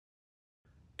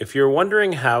If you're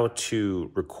wondering how to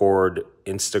record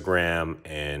Instagram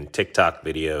and TikTok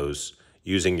videos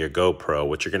using your GoPro,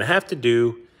 what you're going to have to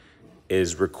do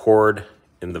is record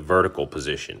in the vertical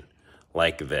position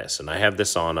like this. And I have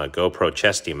this on a GoPro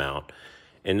chesty mount,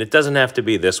 and it doesn't have to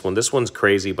be this one. This one's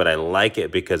crazy, but I like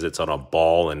it because it's on a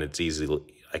ball and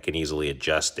I can easily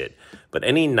adjust it. But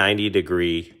any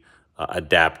 90-degree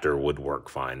adapter would work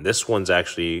fine. This one's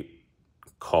actually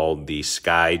called the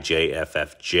Sky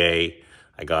JFFJ.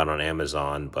 I got on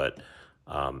Amazon, but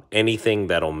anything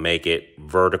that'll make it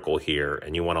vertical here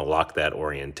and you want to lock that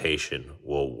orientation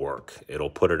will work.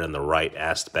 It'll put it in the right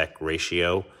aspect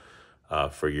ratio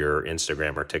for your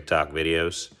Instagram or TikTok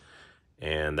videos.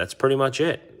 And that's pretty much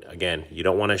it. Again, you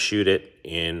don't want to shoot it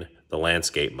in the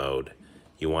landscape mode.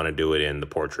 You want to do it in the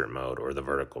portrait mode or the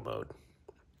vertical mode.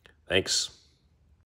 Thanks.